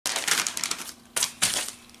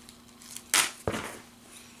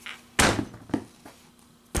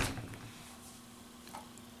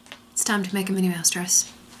It's time to make a Minnie Mouse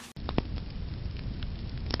dress.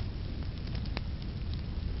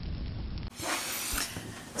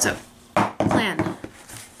 So, plan.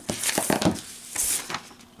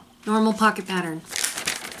 Normal pocket pattern.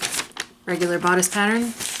 Regular bodice pattern.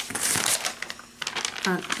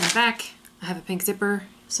 Front and back. I have a pink zipper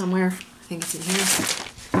somewhere. I think it's in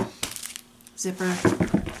here. Zipper.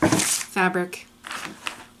 Fabric.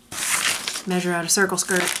 Measure out a circle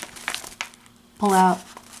skirt. Pull out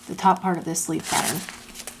the top part of this sleeve pattern.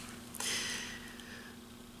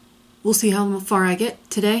 We'll see how far I get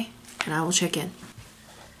today, and I will check in.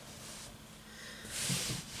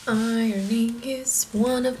 Ironing is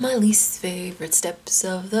one of my least favorite steps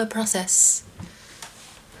of the process.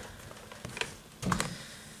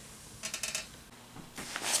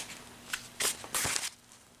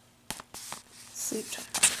 Sleep time.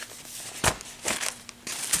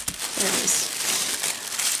 There it is.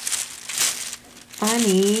 I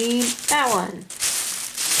need that one.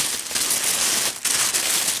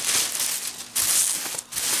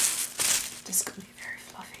 This is going to be very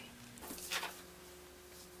fluffy.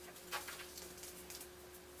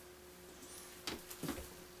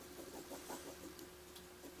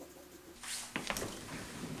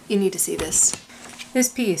 You need to see this. This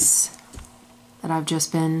piece that I've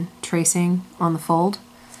just been tracing on the fold,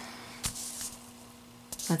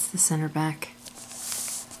 that's the center back.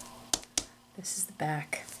 This is the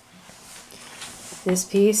back. This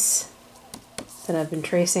piece that I've been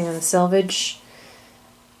tracing on the selvage,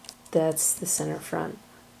 that's the center front.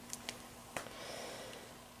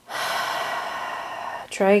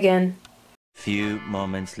 Try again. Few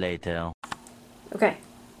moments later. Okay,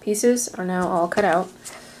 pieces are now all cut out.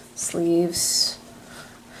 Sleeves,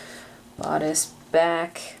 bodice,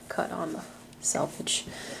 back, cut on the selvage.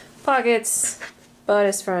 Pockets,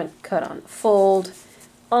 bodice front, cut on the fold.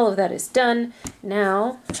 All of that is done.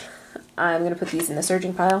 Now I'm going to put these in the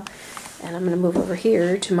serging pile, and I'm going to move over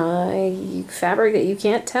here to my fabric that you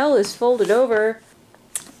can't tell is folded over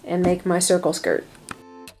and make my circle skirt.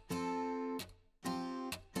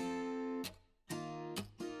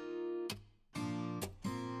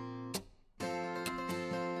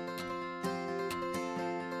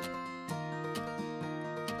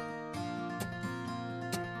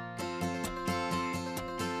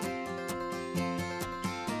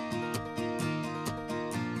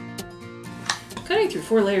 Cutting through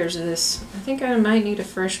 4 layers of this. I think I might need a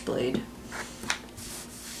fresh blade.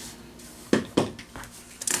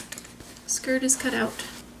 Skirt is cut out.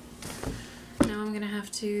 Now I'm gonna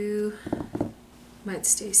have to, might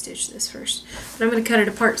stay stitch this first, but I'm gonna cut it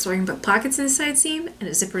apart so I can put pockets in the side seam and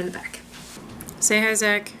a zipper in the back. Say hi,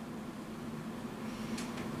 Zach.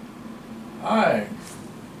 Hi.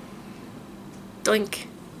 Doink.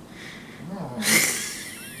 Oh.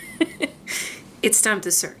 It's time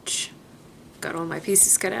to search. Got all my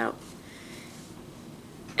pieces cut out,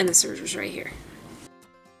 and the serger's right here.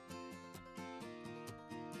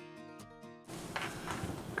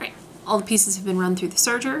 Alright, all the pieces have been run through the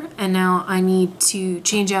serger, and now I need to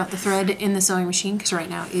change out the thread in the sewing machine because right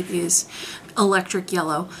now it is electric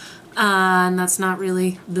yellow. And that's not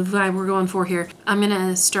really the vibe we're going for here. I'm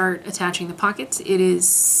gonna start attaching the pockets. It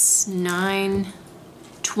is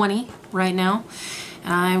 9:20 right now,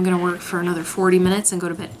 and I'm gonna work for another 40 minutes and go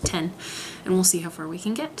to bed at 10. And we'll see how far we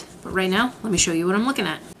can get. But right now, let me show you what I'm looking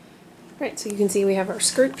at. Right, so you can see we have our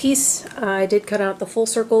skirt piece. I did cut out the full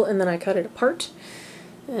circle and then I cut it apart.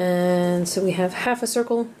 And so we have half a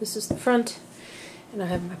circle. This is the front. And I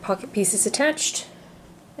have my pocket pieces attached.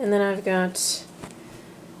 And then I've got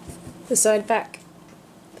the side back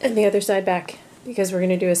and the other side back because we're going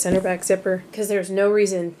to do a center back zipper because there's no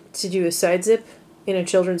reason to do a side zip in a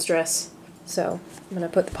children's dress. So I'm going to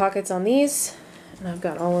put the pockets on these, and I've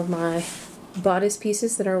got all of my bodice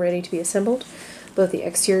pieces that are ready to be assembled, both the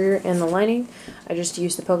exterior and the lining. I just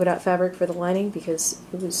used the polka dot fabric for the lining because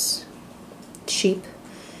it was cheap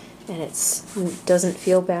and it doesn't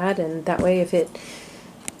feel bad, and that way if it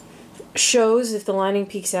shows, if the lining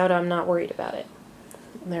peeks out, I'm not worried about it.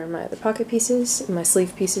 And there are my other pocket pieces, and my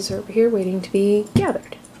sleeve pieces are over here waiting to be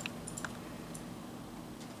gathered.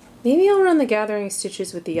 Maybe I'll run the gathering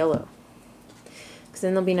stitches with the yellow, because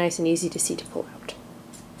then they'll be nice and easy to see to pull out.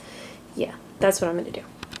 Yeah, that's what I'm going to do.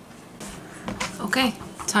 Okay,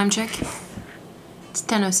 time check. It's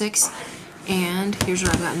 10:06, and here's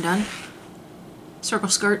what I've gotten done. Circle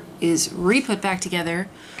skirt is re-put back together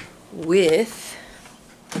with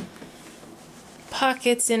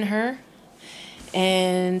pockets in her,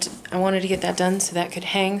 and I wanted to get that done so that could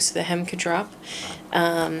hang, so the hem could drop,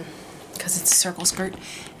 because it's a circle skirt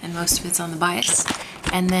and most of it's on the bias.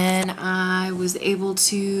 And then I was able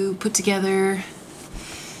to put together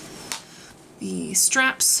the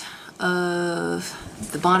straps of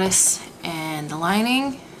the bodice and the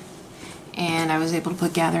lining, and I was able to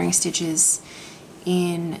put gathering stitches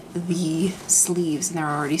in the sleeves, and they're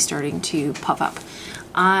already starting to pop up.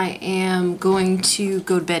 I am going to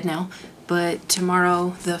go to bed now, but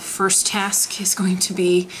tomorrow the first task is going to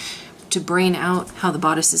be to brain out how the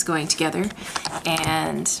bodice is going together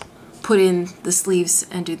and put in the sleeves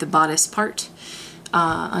and do the bodice part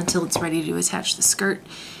until it's ready to attach the skirt.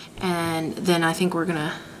 And then I think we're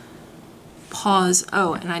gonna pause.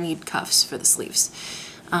 Oh, and I need cuffs for the sleeves.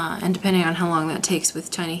 And depending on how long that takes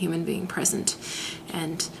with Tiny Human being present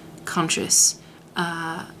and conscious,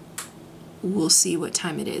 we'll see what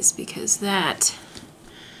time it is, because that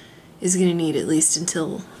is gonna need at least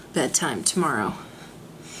until bedtime tomorrow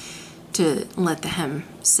to let the hem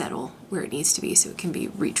settle where it needs to be so it can be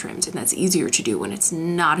retrimmed, and that's easier to do when it's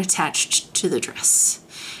not attached to the dress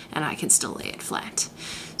and I can still lay it flat.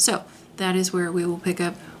 So that is where we will pick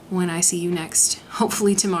up when I see you next,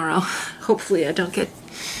 hopefully tomorrow. Hopefully I don't get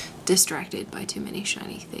distracted by too many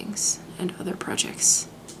shiny things and other projects.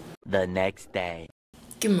 The next day.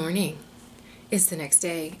 Good morning. It's the next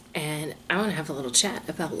day and I want to have a little chat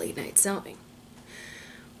about late night sewing.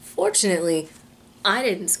 Fortunately, I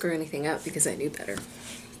didn't screw anything up because I knew better.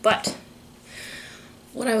 But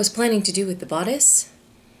what I was planning to do with the bodice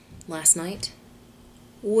last night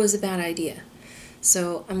was a bad idea.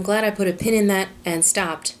 So I'm glad I put a pin in that and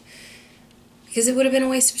stopped, because it would have been a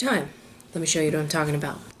waste of time. Let me show you what I'm talking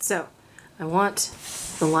about. So I want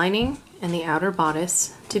the lining and the outer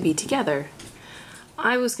bodice to be together.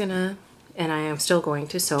 I was gonna, and I am still going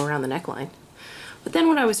to, sew around the neckline. But then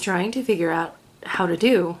what I was trying to figure out how to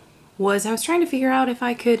do was I was trying to figure out if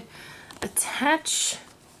I could attach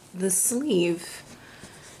the sleeve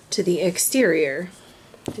to the exterior,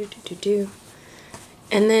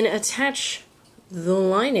 and then attach the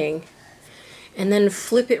lining and then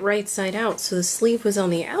flip it right side out so the sleeve was on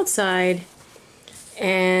the outside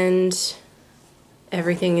and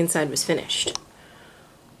everything inside was finished.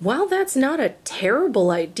 While that's not a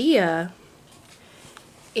terrible idea,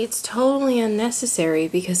 it's totally unnecessary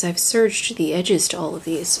because I've serged the edges to all of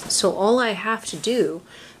these. So all I have to do,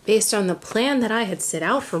 based on the plan that I had set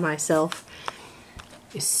out for myself,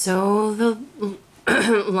 is sew the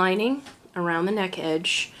lining around the neck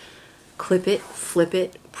edge, clip it, flip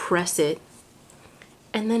it, press it,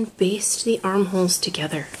 and then baste the armholes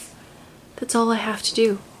together. That's all I have to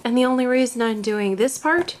do. And the only reason I'm doing this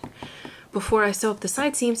part before I sew up the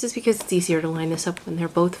side seams is because it's easier to line this up when they're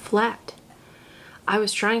both flat. I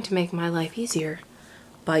was trying to make my life easier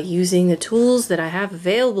by using the tools that I have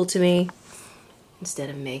available to me instead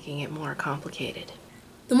of making it more complicated.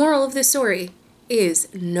 The moral of this story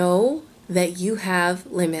is know that you have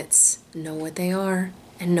limits. Know what they are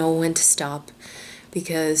and know when to stop,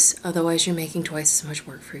 because otherwise you're making twice as much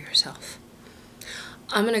work for yourself.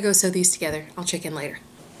 I'm gonna go sew these together. I'll check in later.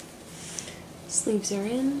 Sleeves are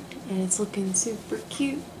in and it's looking super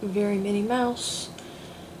cute, very Minnie Mouse.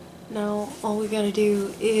 Now all we gotta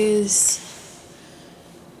do is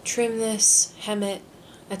trim this, hem it,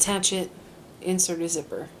 attach it, insert a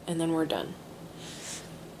zipper, and then we're done.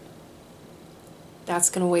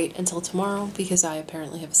 That's gonna wait until tomorrow because I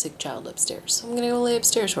apparently have a sick child upstairs. So I'm gonna go lay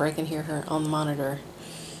upstairs where I can hear her on the monitor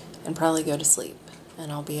and probably go to sleep.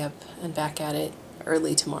 And I'll be up and back at it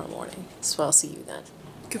early tomorrow morning. So I'll see you then.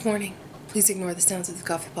 Good morning. Please ignore the sounds of the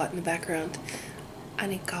coffee pot in the background. I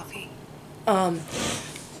need coffee.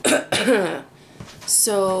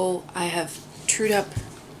 So I have trued up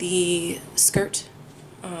the skirt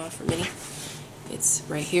for Minnie. It's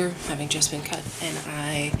right here, having just been cut, and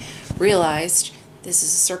I realized this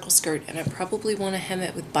is a circle skirt and I probably want to hem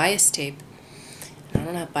it with bias tape. And I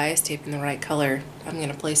don't have bias tape in the right color. I'm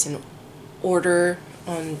going to place an order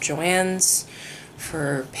on Joann's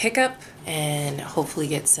for pickup and hopefully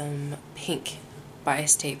get some pink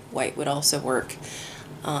bias tape. White would also work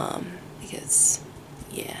because,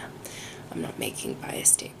 yeah, I'm not making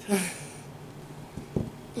bias tape.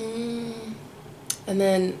 And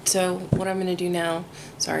then, so what I'm going to do now,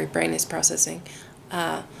 sorry, brain is processing,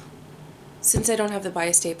 since I don't have the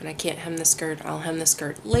bias tape and I can't hem the skirt, I'll hem the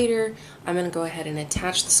skirt later. I'm going to go ahead and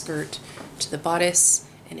attach the skirt to the bodice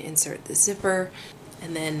and insert the zipper,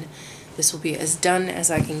 and then this will be as done as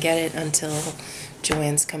I can get it until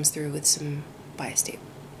Joann's comes through with some bias tape.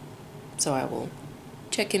 So I will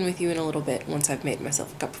check in with you in a little bit once I've made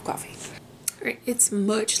myself a cup of coffee. Alright, it's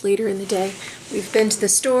much later in the day. We've been to the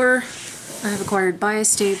store. I have acquired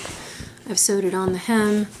bias tape. I've sewed it on the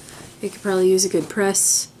hem. It could probably use a good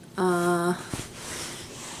press. But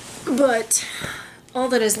all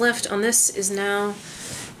that is left on this is now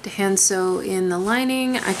to hand sew in the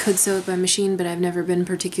lining. I could sew it by machine, but I've never been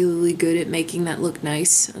particularly good at making that look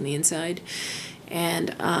nice on the inside.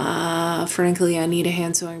 And frankly, I need a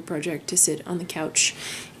hand sewing project to sit on the couch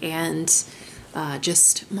and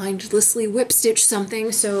just mindlessly whip stitch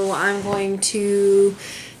something. So I'm going to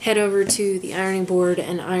head over to the ironing board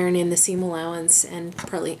and iron in the seam allowance and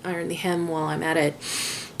probably iron the hem while I'm at it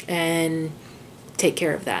and take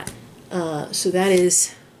care of that. So that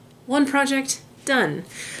is one project done.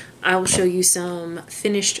 I will show you some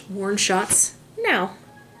finished worn shots now.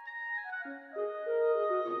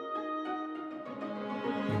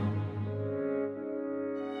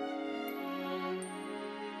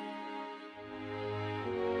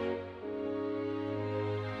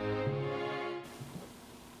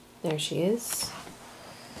 There she is.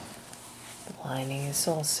 The lining is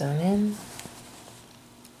all sewn in.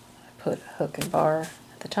 I put a hook and bar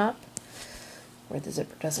at the top where the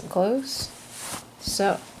zipper doesn't close.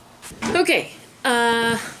 So, okay,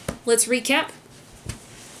 let's recap.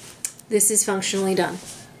 This is functionally done.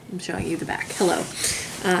 I'm showing you the back. Hello.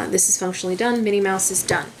 This is functionally done. Minnie Mouse is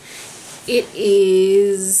done. It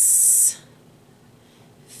is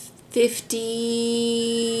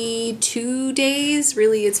 52 days.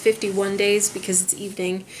 Really, it's 51 days because it's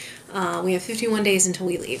evening. We have 51 days until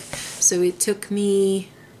we leave. So it took me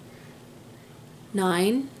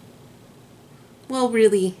 9, well,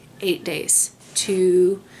 really 8 days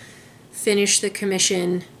to finish the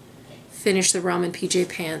commission, finish the ramen PJ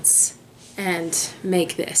pants, and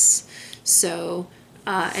make this. So,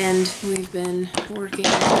 and we've been working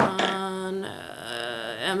on,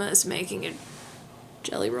 Emma's making a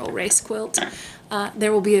jelly roll race quilt.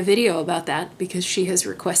 There will be a video about that because she has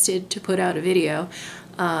requested to put out a video.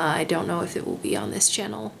 I don't know if it will be on this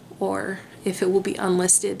channel or if it will be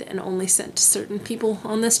unlisted and only sent to certain people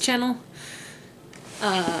on this channel.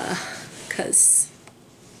 'Cause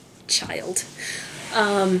child.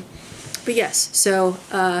 But yes, so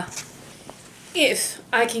if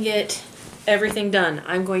I can get everything done,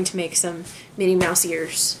 I'm going to make some Minnie Mouse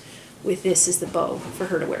ears with this as the bow for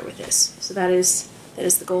her to wear with this. So that is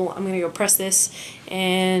the goal. I'm gonna go press this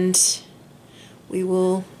and we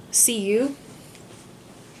will see you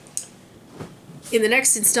in the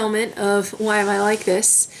next installment of Why Am I Like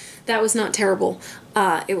This. That was not terrible.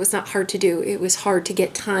 It was not hard to do. It was hard to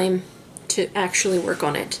get time to actually work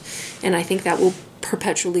on it. And I think that will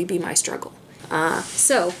perpetually be my struggle.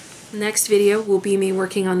 So, next video will be me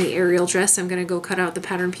working on the Ariel dress. I'm going to go cut out the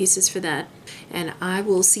pattern pieces for that. And I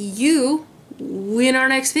will see you in our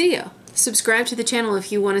next video. Subscribe to the channel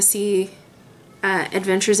if you want to see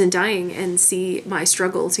Adventures in Dyeing and see my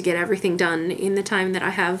struggle to get everything done in the time that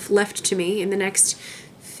I have left to me in the next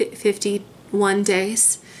 51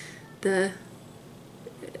 days. The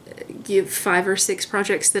 5 or 6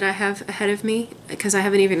 projects that I have ahead of me, because I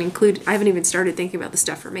haven't even started thinking about the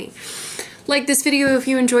stuff for me. Like this video if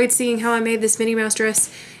you enjoyed seeing how I made this Minnie Mouse dress,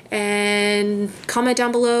 and comment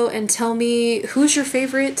down below and tell me who's your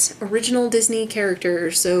favorite original Disney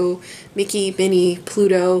character. So Mickey, Minnie,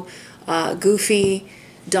 Pluto, Goofy,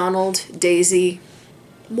 Donald, Daisy,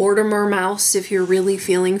 Mortimer Mouse if you're really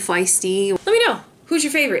feeling feisty. Let me know. Who's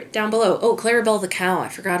your favorite down below? Oh, Clarabelle the cow. I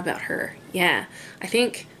forgot about her. Yeah, I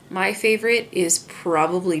think my favorite is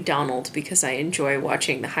probably Donald because I enjoy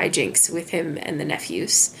watching the hijinks with him and the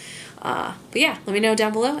nephews. But yeah, let me know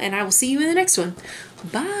down below and I will see you in the next one.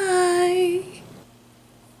 Bye!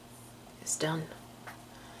 It's done.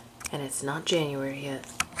 And it's not January yet.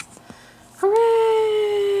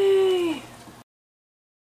 Hooray!